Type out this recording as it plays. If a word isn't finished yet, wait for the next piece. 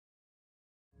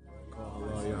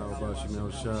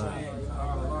Shemel Shai.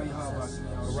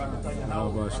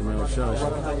 Yahweh Shemel Shai.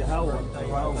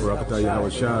 Barakatah Yahweh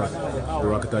Shai.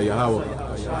 Barakatah Yahweh.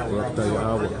 Barakatah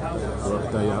Yahweh.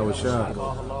 Barakatah Yahweh Shai.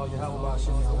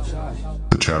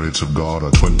 The chariots of God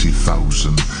are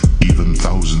 20,000, even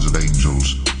thousands of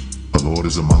angels. The Lord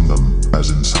is among them, as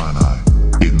in Sinai,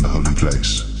 in the holy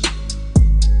place.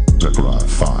 Zechariah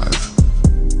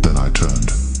 5. Then I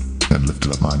turned, and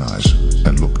lifted up mine eyes,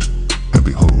 and looked, and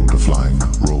behold a flying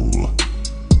roll.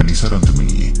 And he said unto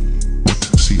me, What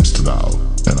seest thou?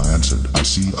 And I answered, I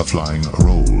see a flying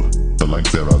roll. The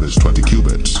length thereof is 20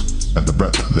 cubits, and the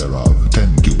breadth thereof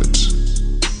 10 cubits.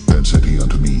 Then said he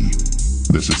unto me,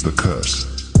 This is the curse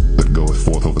that goeth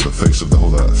forth over the face of the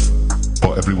whole earth.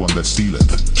 For everyone that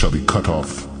stealeth shall be cut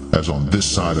off, as on this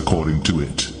side according to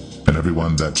it, and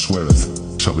everyone that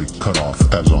sweareth shall be cut off,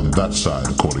 as on that side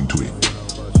according to it.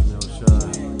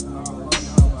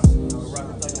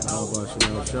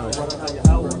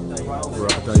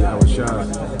 Barakatah Yahweh Shai.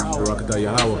 Barakatah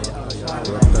Yahweh.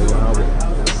 Barakatah Yahweh.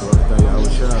 Barakatah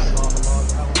Yahweh Shai.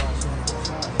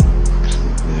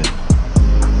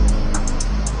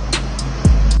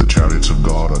 The chariots of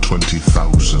God are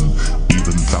 20,000,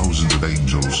 even thousands of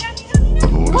angels. The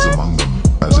Lord is among them,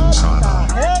 as in Sinai,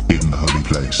 in the holy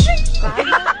place.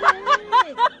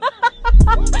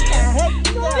 What the heck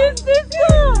is this?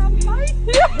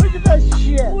 Look at that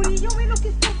shit. Murillo, ve lo que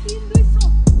está haciendo eso.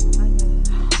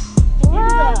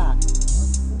 Look at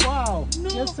that. Wow. No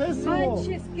 ¿Qué es eso?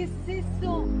 manches, ¿qué es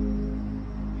eso?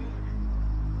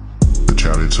 The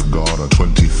chariots of God are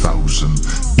 20,000,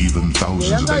 even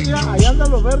thousands of angels.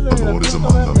 The Lord is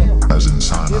among them, as in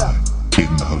Sinai,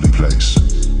 in the holy place.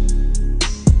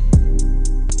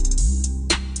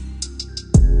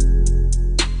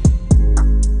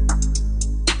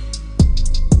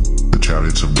 The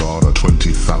chariots of God are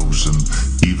 20,000,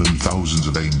 even thousands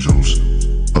of angels.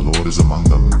 The Lord is among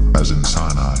them, as in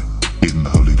Sinai, in the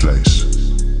holy place.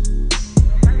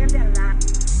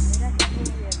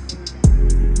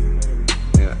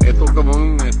 Esto es como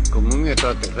un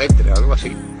extraterrestre, algo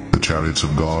así. The chariots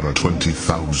of God are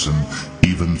 20,000,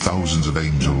 even thousands of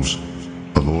angels.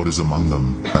 The Lord is among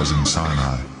them, as in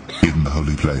Sinai, in the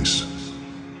holy place.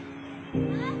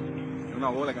 Una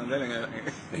bola de candela en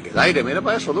el aire, mira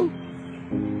para eso, tú.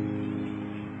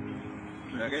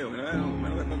 Mira aquello, mira lo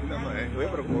que está tirando. Oye,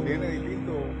 pero como tiene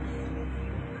distinto.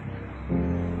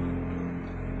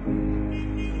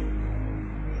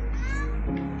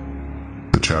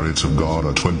 The chariots of God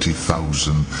are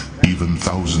 20,000, even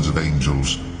thousands of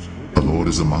angels. The Lord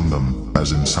is among them,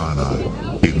 as in Sinai,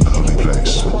 in the holy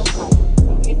place.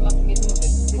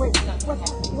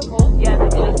 Yeah, the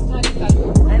last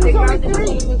time and they grabbed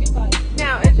it.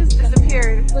 Now it just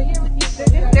disappeared.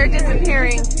 They're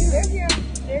disappearing.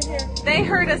 They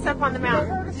heard us up on the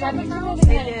mountain.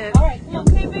 They did.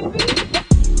 Okay, baby.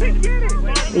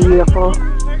 Beautiful.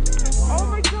 Oh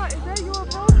my god, is that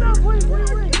UFO stuff? Wait.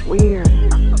 Weird.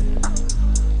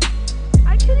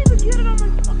 I can't even get it on my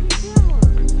fucking camera.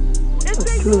 Is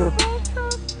that UFO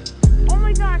stuff? Oh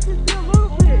my god, I can see a little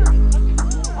bit.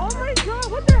 Oh my god,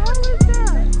 what the hell is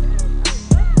that?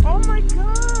 Oh my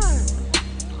god.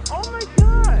 Oh my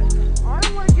god. I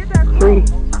don't want to get that close. 3.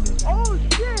 Oh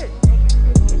shit.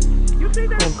 You think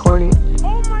that's... And corny.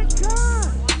 Oh my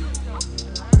god.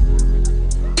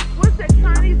 What's that,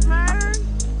 Chinese lantern?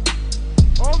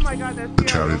 Oh my god, that's The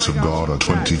chariots of God are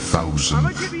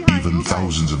 20,000, even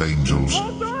thousands of angels.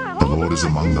 The Lord is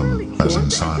among them, as in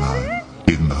Sinai,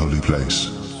 in the holy place.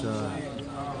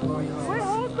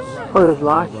 Oh, there's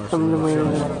lots. Some of them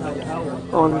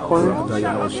are on the corner. Barakatah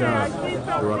Yahweh Shai.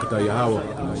 Barakatah Yahweh.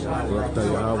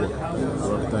 Barakatah Yahweh.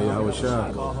 Barakatah Yahweh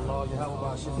Shai.